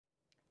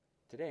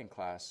Today in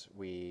class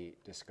we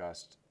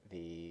discussed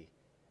the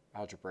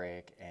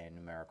algebraic and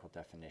numerical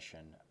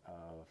definition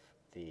of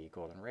the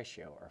golden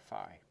ratio, or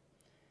phi,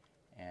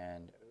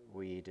 and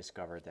we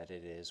discovered that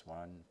it is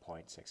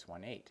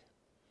 1.618.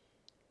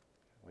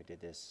 We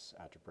did this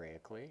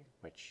algebraically,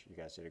 which you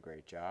guys did a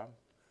great job,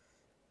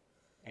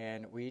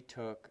 and we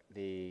took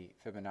the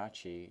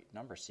Fibonacci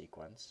number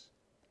sequence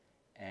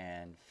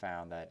and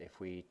found that if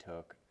we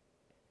took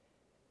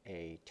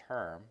a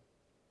term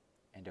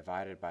and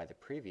divided by the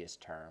previous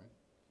term,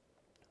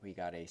 we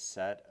got a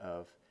set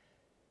of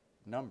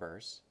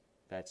numbers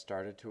that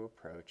started to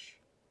approach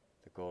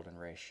the golden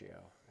ratio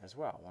as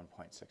well,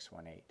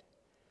 1.618.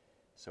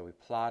 So we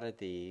plotted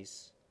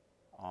these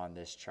on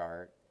this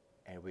chart,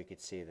 and we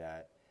could see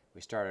that we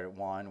started at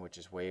 1, which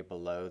is way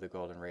below the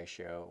golden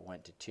ratio,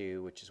 went to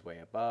 2, which is way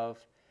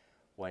above,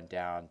 went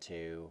down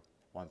to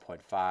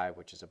 1.5,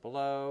 which is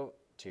below,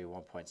 to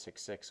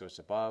 1.66, which is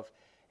above.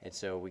 And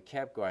so we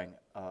kept going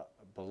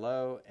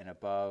below and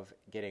above,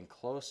 getting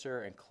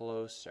closer and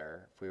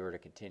closer. If we were to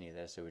continue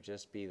this, it would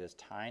just be this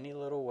tiny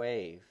little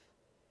wave.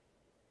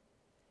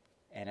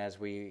 And as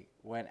we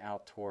went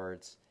out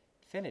towards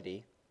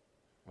infinity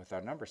with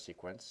our number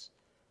sequence,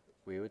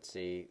 we would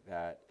see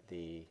that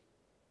the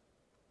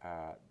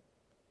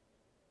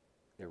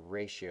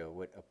ratio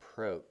would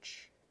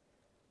approach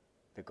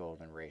the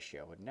golden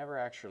ratio. It would never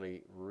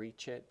actually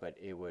reach it, but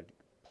it would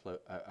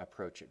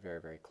approach it very,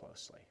 very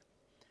closely.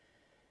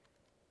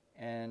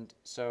 And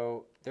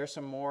so there's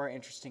some more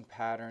interesting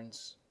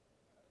patterns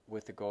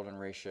with the golden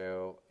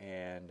ratio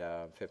and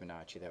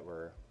Fibonacci that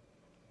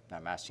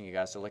I'm asking you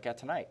guys to look at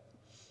tonight.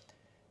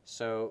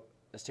 So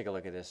let's take a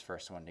look at this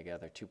first one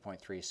together,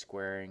 2.3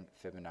 squaring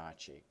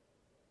Fibonacci.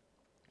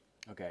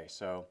 Okay,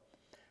 so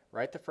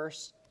write the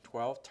first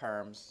 12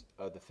 terms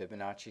of the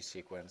Fibonacci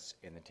sequence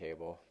in the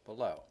table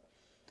below.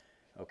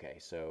 Okay,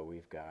 so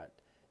we've got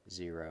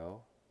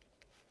 0,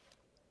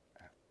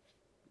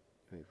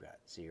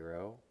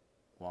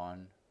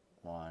 1,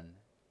 1,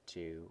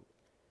 2,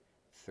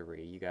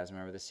 3. You guys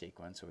remember the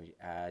sequence. So we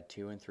add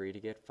 2 and 3 to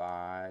get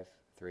 5,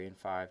 3 and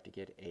 5 to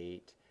get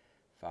 8,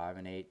 5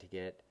 and 8 to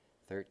get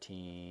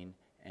 13,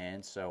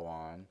 and so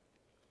on.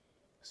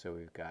 So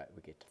we get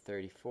to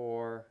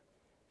 34,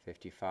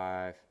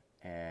 55,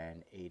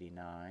 and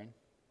 89.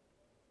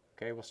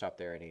 Okay, we'll stop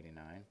there at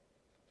 89.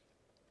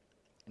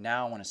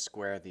 Now I want to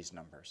square these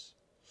numbers.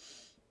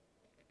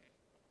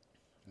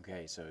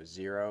 Okay, so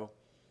 0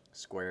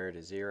 squared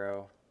is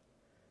 0.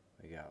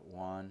 We got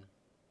 1,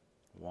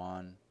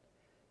 1.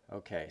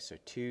 Okay, so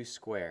 2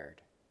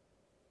 squared,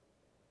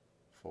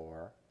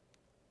 4.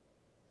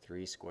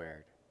 3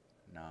 squared,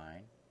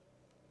 9.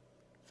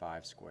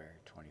 5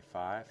 squared,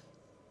 25.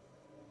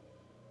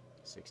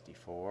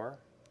 64.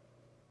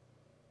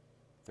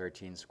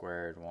 13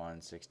 squared,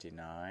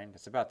 169.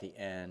 That's about the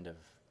end of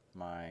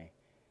my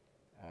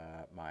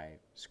my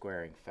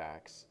squaring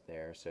facts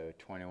there. So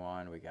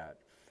 21, we got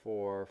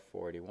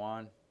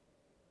 441.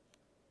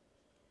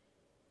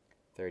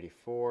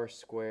 34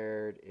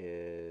 squared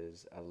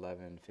is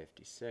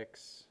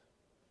 1156.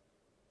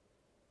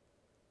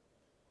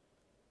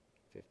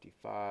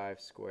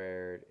 55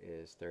 squared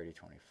is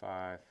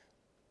 3025.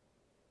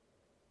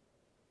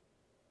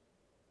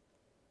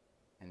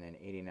 And then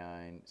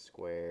 89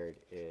 squared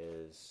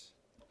is,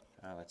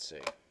 let's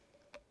see,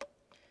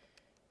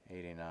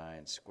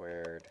 89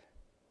 squared,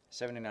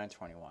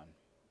 7921.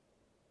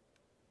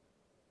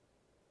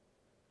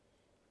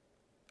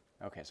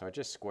 Okay, so I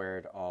just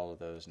squared all of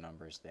those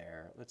numbers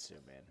there. Let's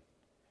zoom in.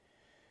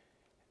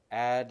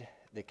 Add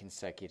the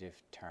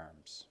consecutive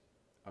terms.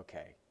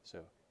 Okay,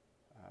 so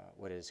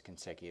what does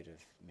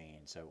consecutive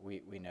mean? So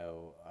we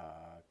know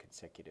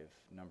consecutive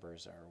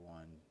numbers are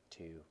 1,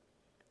 2,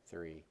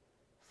 3,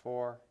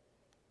 4.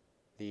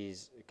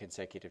 These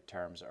consecutive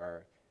terms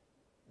are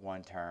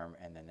one term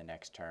and then the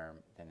next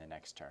term, then the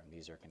next term.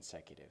 These are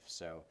consecutive.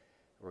 So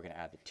we're going to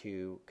add the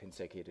 2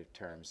 consecutive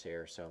terms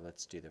here. So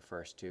let's do the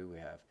first 2. We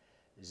have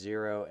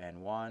 0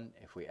 and 1.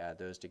 If we add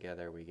those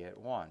together, we get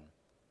 1.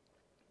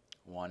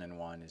 1 and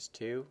 1 is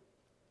 2.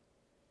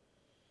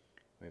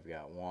 We've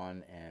got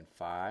 1 and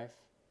 5.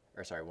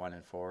 1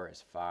 and 4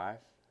 is 5.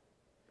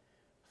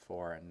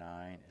 4 and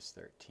 9 is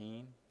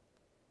 13.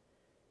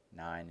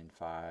 9 and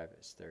 5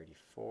 is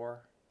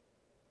 34.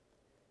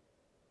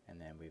 And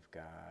then we've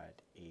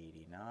got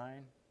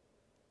 89.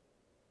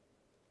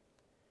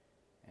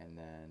 And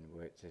then,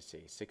 let's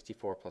see,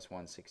 64 plus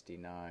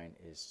 169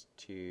 is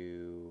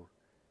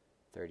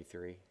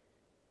 233.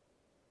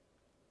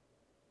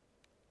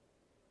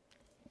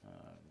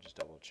 Just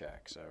double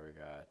check. So we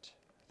got,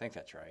 I think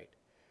that's right,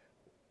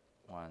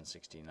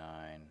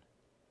 169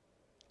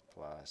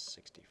 plus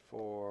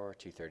 64,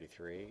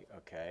 233.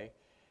 Okay.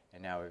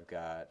 And now we've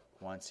got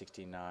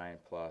 169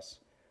 plus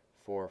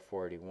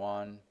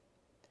 441.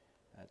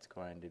 That's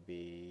going to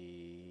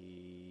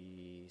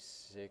be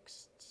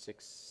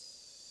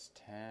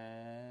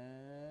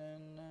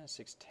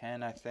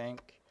 610, I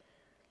think.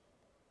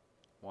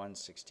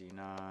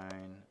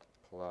 169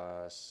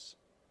 plus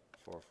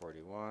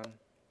 441,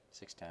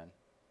 610.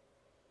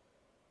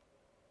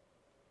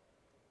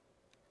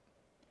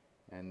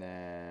 and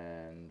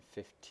then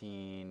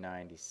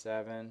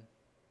 1597.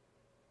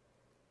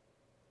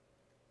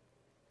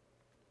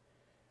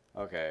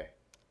 Okay,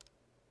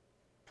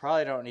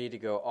 probably don't need to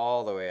go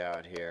all the way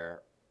out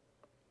here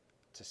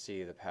to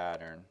see the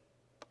pattern,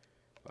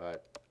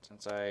 but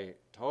since I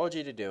told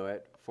you to do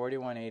it,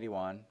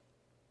 4181,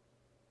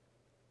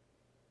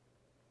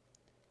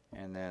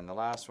 and then the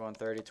last one,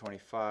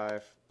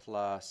 3025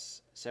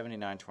 plus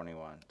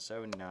 7921.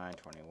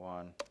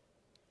 7921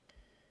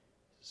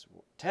 is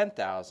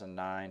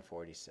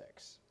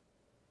 10,946.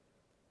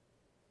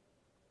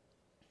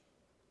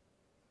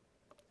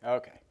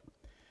 Okay.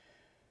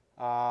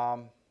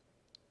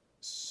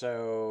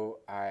 So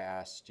I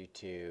asked you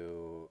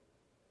to,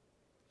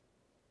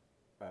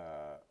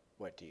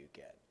 what do you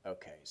get?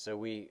 Okay, so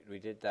we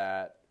did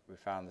that. We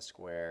found the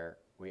square.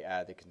 We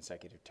add the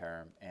consecutive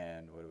term,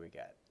 and what do we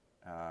get?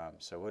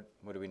 So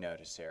what do we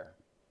notice here?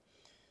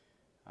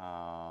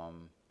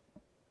 Well,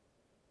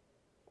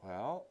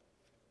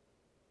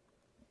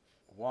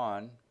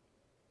 one,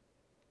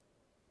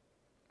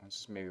 let's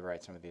just maybe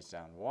write some of these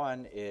down.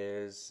 One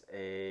is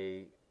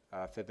a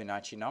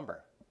Fibonacci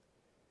number.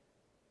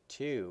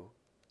 2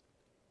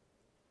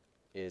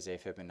 is a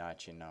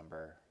Fibonacci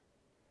number.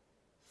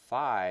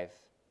 5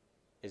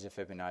 is a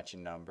Fibonacci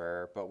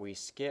number, but we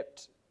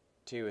skipped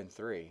 2 and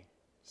 3.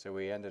 So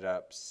we ended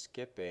up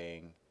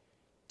skipping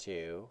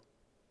 2.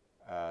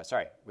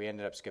 We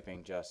ended up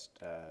skipping just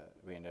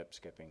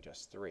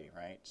 3,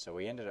 right? So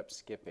we ended up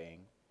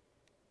skipping,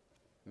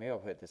 maybe I'll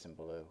put this in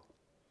blue.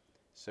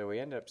 So we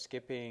ended up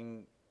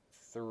skipping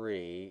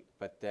 3,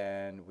 but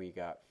then we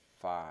got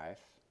 5.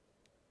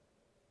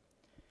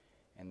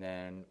 And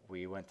then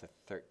we went to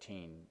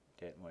 13,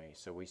 didn't we?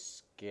 So we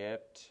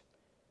skipped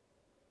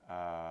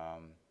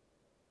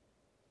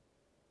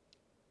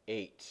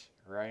 8,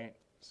 right?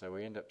 So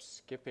we end up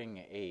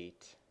skipping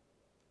 8,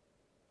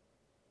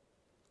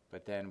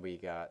 but then we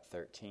got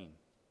 13.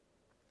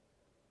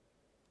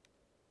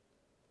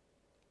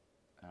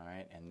 All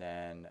right, and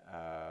then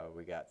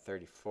we got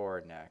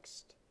 34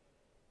 next.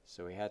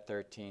 So we had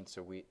 13,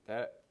 so we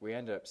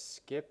ended up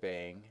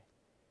skipping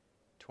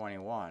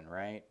 21,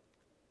 right?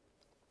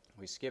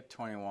 We skipped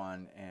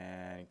 21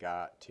 and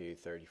got to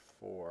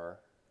 34.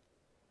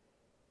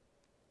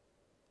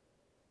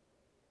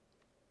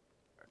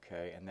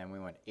 Okay, and then we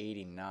went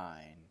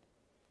 89.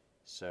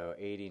 So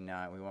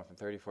 89, we went from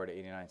 34 to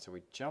 89, so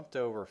we jumped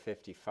over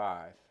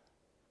 55.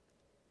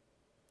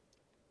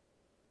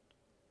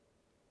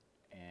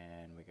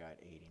 And we got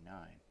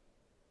 89.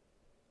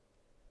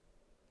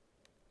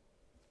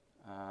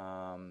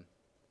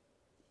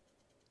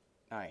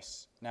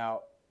 Nice.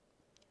 Now,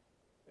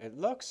 it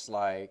looks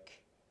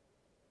like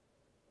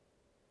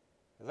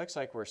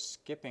we're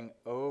skipping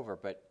over,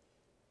 but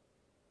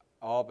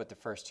all but the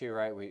first 2,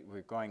 right?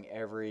 We're going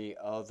every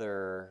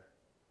other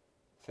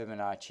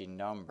Fibonacci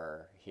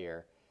number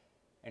here.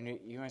 And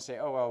you want to say,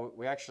 oh, well,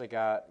 we actually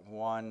got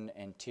 1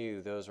 and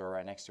 2. Those were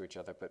right next to each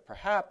other. But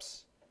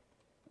perhaps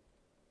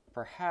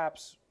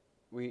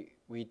we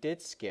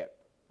did skip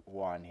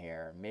 1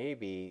 here.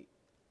 Maybe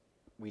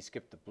we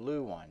skipped the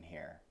blue 1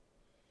 here.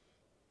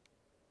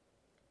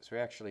 So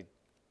we actually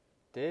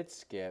did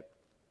skip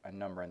a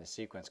number in the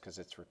sequence because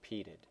it's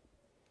repeated.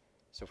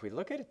 So if we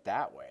look at it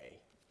that way,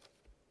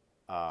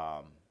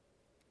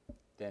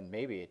 then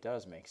maybe it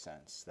does make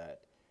sense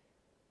that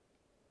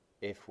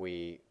if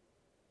we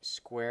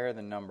square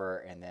the number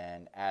and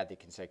then add the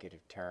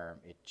consecutive term,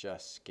 it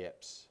just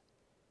skips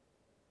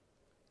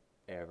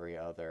every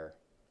other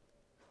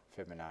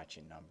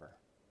Fibonacci number.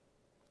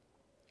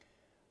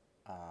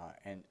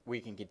 And we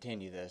can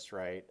continue this,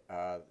 right?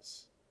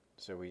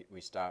 So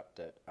we stopped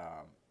at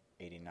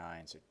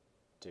 89, so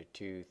to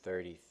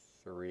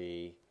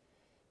 233.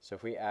 So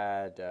if we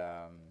add,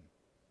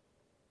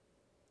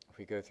 if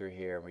we go through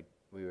here, and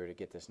we were to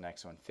get this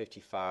next one,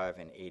 55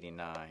 and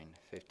 89.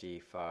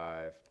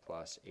 55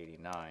 plus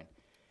 89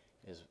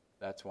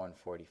 that's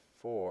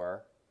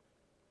 144.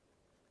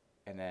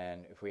 And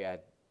then if we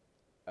add,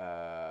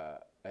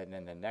 and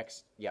then the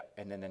next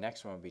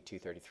one would be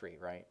 233,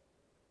 right?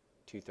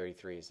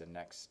 233 is the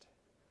next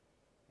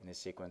in this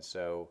sequence.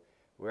 So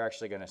we're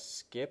actually going to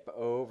skip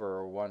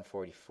over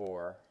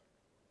 144,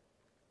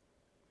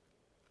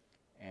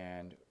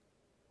 and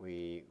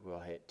we will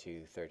hit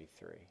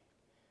 233.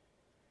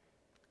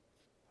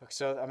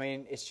 So, I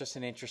mean, it's just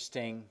an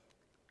interesting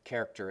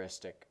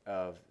characteristic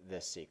of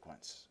this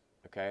sequence.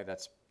 Okay,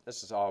 this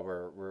is all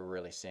we're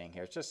really seeing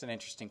here. It's just an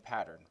interesting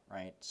pattern,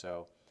 right?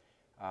 So,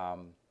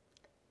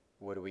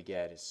 what do we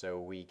get? So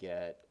we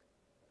get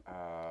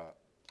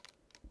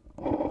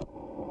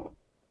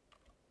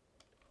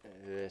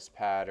this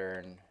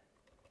pattern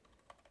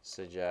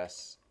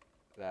suggests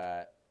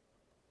that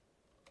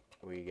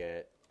we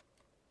get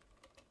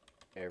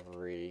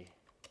every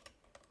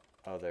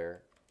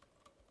other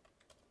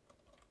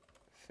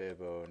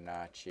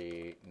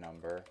Fibonacci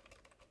number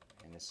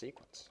in the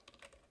sequence.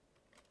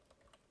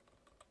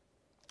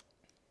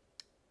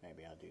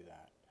 Maybe I'll do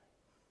that.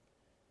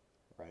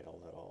 Write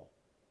a little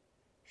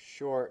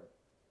short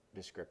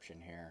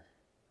description here,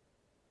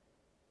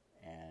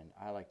 and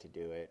I like to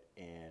do it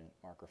in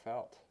marker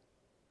felt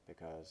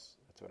because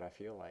that's what I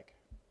feel like.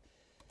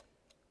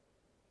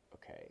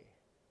 Okay.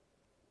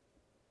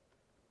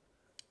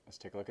 Let's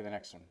take a look at the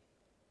next one.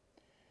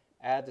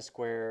 Add the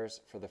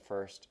squares for the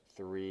first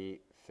 3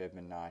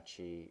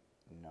 Fibonacci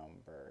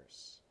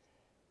numbers.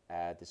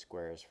 Add the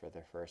squares for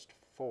the first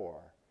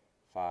 4,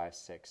 5,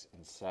 6,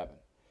 and 7.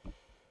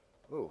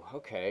 Ooh,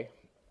 okay.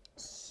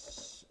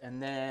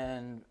 And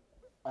then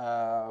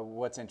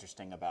what's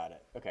interesting about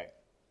it? Okay,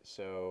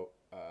 so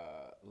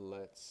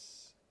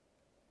let's...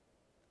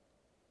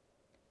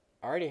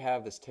 I already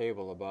have this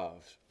table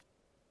above.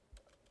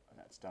 And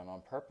that's done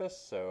on purpose,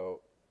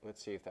 so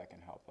let's see if that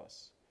can help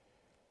us.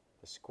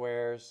 The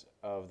squares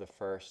of the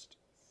first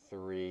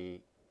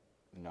 3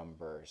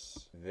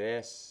 numbers.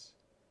 This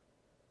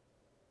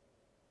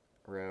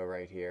row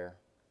right here.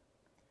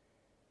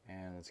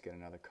 And let's get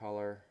another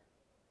color.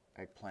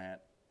 Eggplant.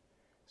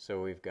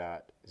 So we've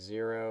got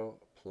 0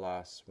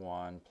 plus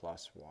 1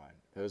 plus 1.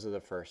 Those are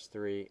the first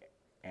 3,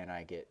 and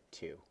I get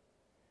 2.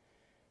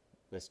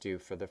 Let's do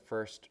for the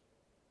first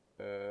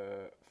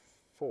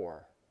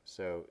 4.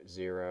 So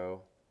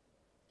 0,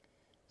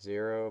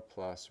 0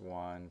 plus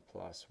 1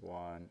 plus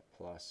 1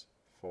 plus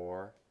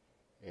 4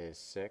 is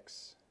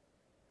 6.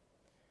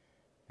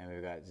 And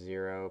we've got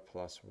 0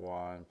 plus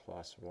 1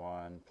 plus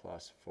 1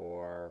 plus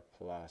 4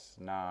 plus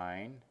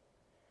 9.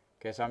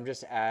 Okay, so I'm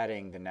just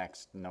adding the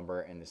next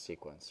number in the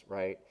sequence,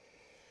 right?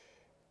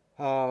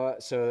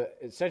 So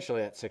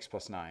essentially that's 6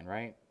 plus 9,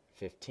 right?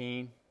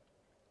 15.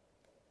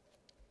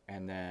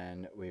 And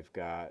then we've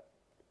got,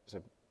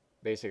 so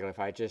basically if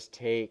I just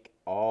take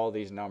all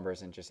these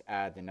numbers and just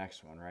add the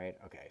next one, right?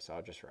 Okay, so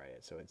I'll just write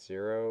it. So it's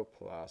 0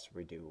 plus,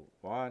 we do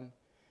 1,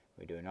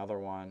 we do another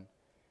 1,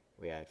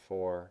 we add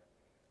 4,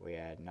 we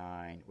add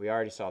 9. We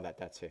already saw that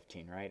that's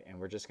 15, right? And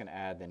we're just going to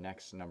add the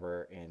next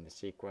number in the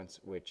sequence,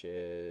 which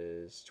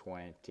is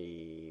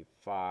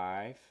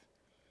 25.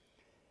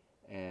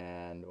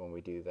 And when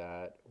we do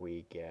that,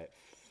 we get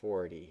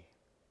 40,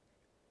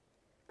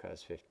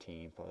 because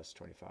 15 plus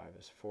 25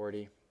 is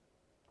 40.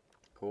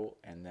 Cool.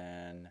 And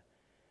then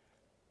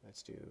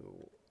let's do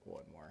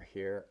one more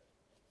here.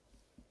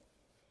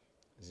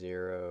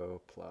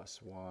 0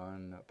 plus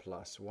 1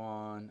 plus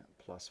 1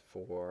 plus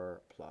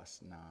 4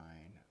 plus 9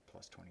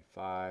 plus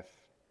 25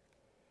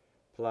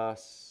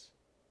 plus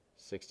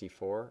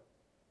 64.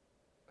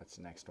 That's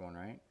the next one,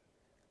 right?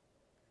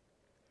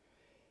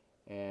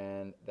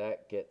 And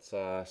that gets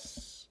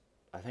us,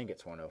 I think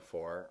it's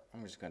 104.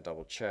 I'm just going to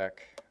double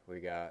check. We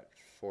got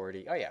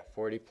 40. Oh yeah,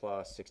 40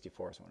 plus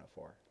 64 is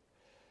 104.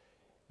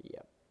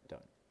 Yep, done.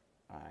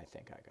 I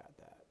think I got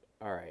that.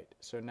 All right,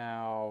 so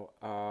now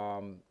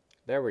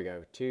there we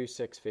go. 2,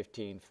 6,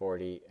 15,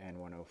 40, and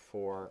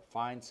 104.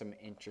 Find something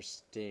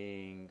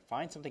interesting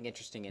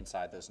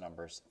inside those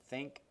numbers.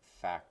 Think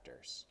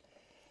factors.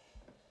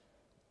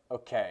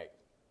 Okay,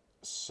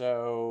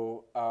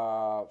 so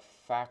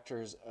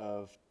factors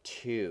of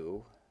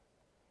 2.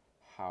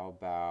 How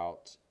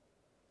about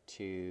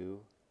 2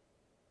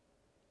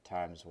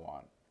 times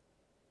 1?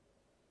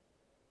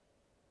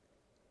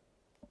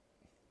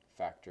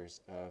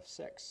 Factors of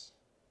 6.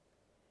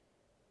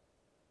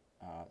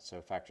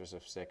 So factors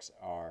of 6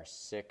 are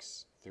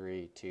 6,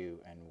 3, 2,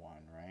 and 1,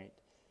 right?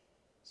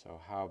 So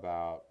how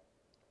about,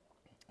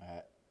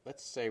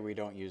 let's say we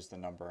don't use the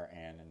number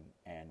and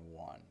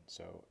 1.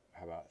 So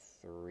how about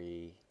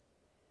 3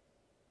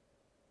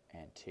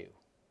 and 2?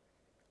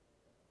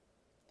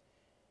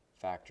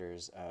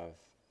 Factors of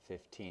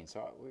 15.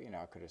 So,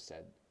 I could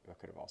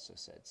have also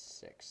said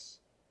 6.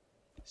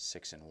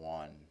 6 and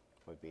 1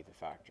 would be the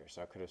factor.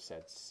 So I could have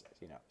said,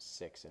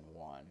 6 and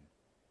 1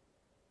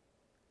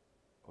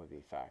 would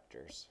be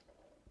factors.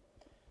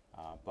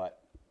 But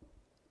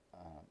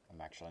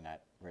I'm actually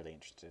not really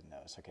interested in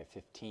those. Okay,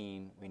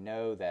 15. We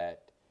know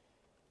that,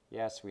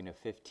 yes, we know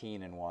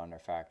 15 and 1 are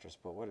factors,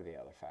 but what are the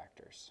other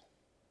factors?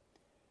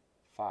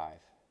 5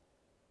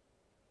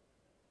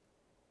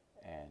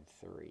 and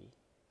 3.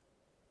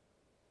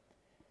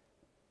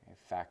 Okay,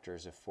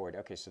 factors of 40.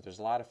 Okay, so there's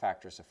a lot of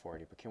factors of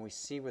 40, but can we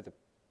see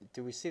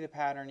do we see the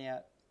pattern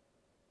yet?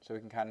 So we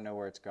can kind of know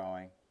where it's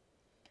going.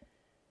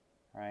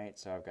 Right,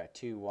 so I've got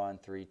 2, 1,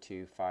 3,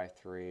 2, 5,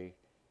 3.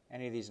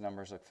 Any of these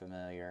numbers look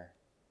familiar?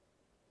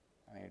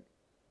 I mean,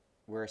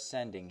 we're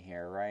ascending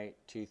here, right?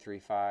 2, 3,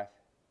 5.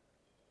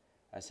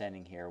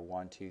 Ascending here,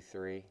 1, 2,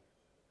 3.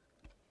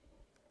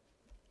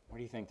 What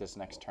do you think this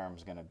next term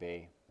is going to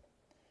be?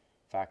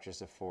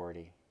 Factors of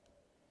 40.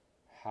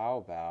 How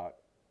about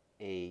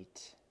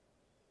 8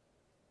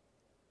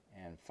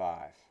 and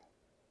 5?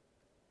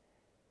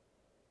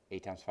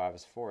 8 times 5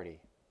 is 40.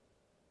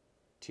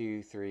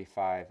 2, 3,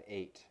 5,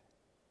 8.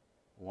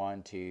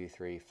 1, 2,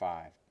 3,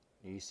 5.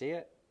 Do you see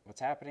it?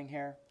 What's happening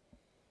here?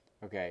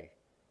 Okay.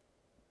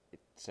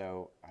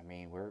 So, I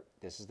mean,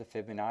 this is the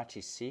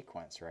Fibonacci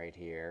sequence right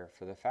here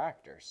for the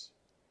factors.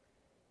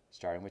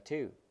 Starting with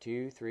 2.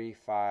 2, 3,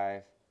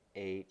 5,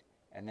 8.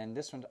 And then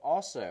this one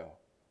also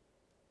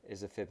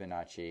is a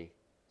Fibonacci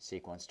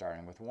sequence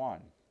starting with 1.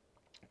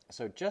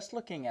 So just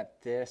looking at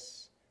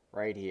this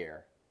right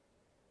here,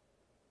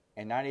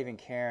 and not even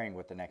caring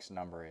what the next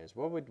number is,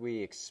 what would we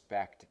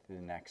expect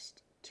the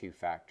next two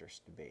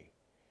factors to be?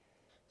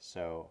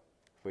 So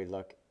if we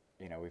look,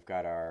 we've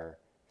got our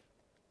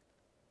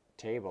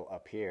table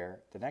up here.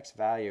 The next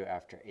value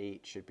after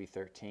 8 should be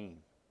 13.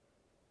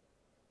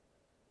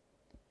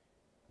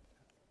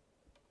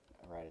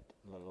 I'll write it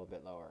a little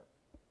bit lower.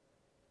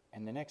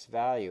 And the next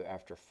value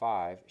after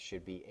 5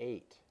 should be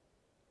 8.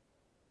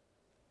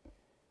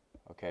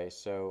 Okay,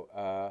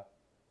 so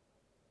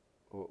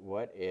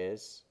what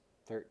is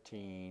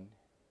 13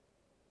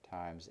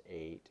 times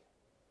 8?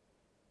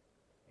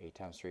 8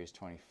 times 3 is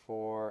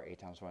 24. 8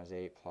 times 1 is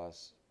 8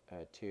 plus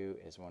 2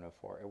 is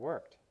 104. It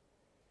worked.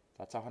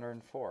 That's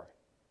 104.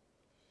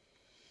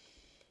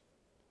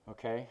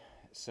 Okay,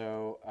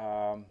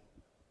 so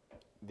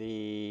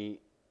the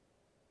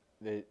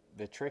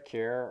trick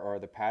here, or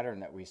the pattern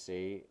that we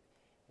see,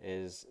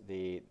 is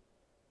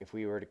if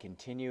we were to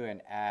continue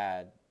and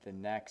add the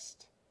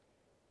next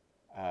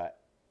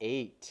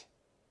 8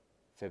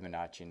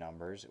 Fibonacci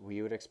numbers,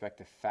 we would expect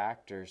the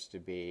factors to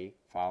be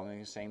following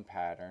the same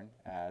pattern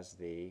as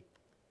the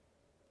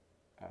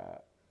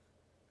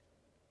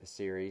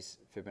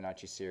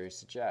Fibonacci series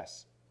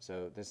suggests.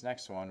 So this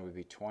next one would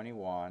be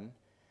 21.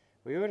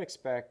 We would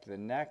expect the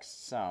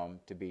next sum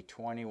to be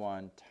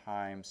 21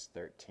 times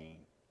 13.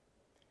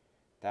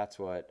 That's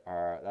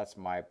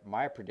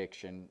my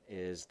prediction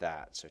is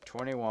that. So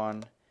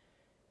 21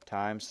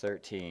 times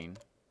 13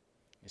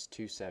 is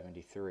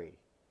 273.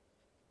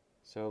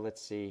 So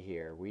let's see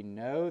here. We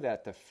know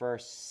that the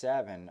first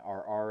 7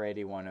 are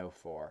already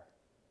 104.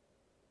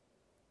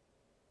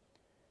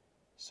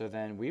 So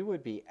then we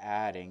would be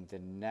adding the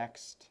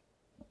next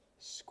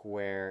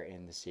square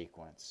in the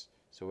sequence.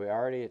 So we're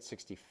already at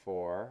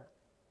 64,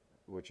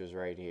 which is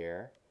right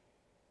here.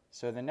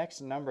 So the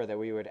next number that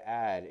we would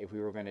add if we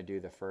were going to do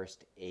the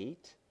first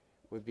 8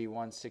 would be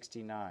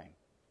 169.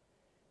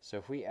 So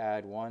if we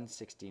add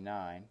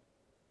 169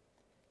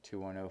 to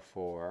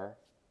 104,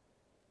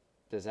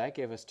 does that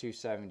give us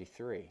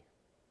 273?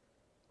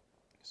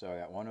 So I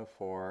got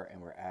 104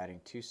 and we're adding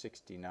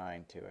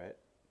 269 to it.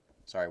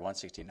 Sorry,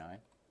 169.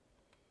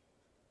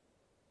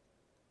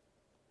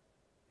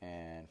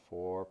 And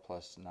 4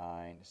 plus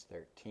 9 is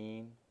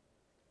 13.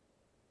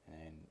 And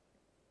then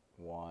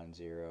 1,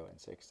 0, and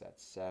 6,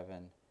 that's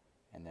 7.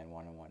 And then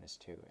 1 and 1 is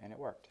 2. And it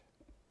worked,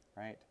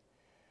 right?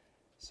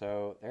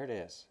 So there it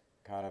is.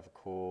 Kind of a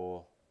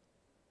cool,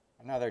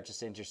 another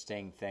just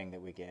interesting thing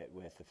that we get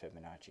with the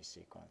Fibonacci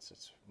sequence.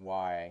 It's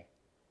why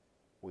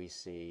we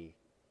see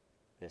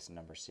this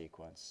number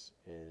sequence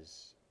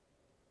is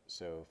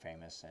so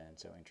famous and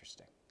so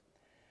interesting.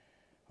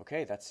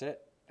 Okay, that's it,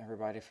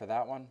 everybody, for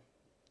that one.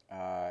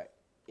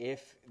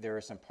 If there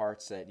are some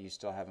parts that you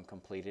still haven't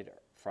completed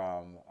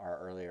from our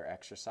earlier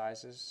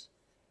exercises,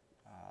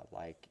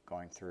 like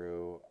going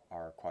through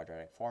our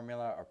quadratic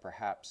formula, or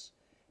perhaps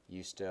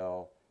you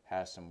still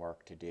have some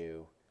work to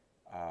do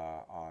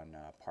on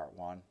part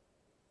 1,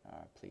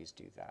 please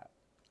do that.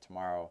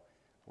 Tomorrow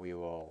we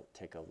will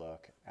take a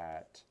look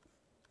at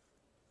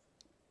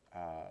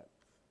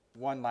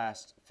one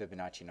last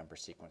Fibonacci number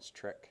sequence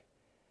trick,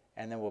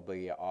 and then we'll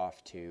be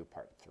off to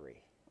part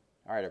 3.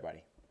 All right,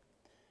 everybody.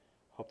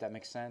 Hope that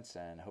makes sense,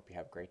 and I hope you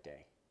have a great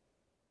day.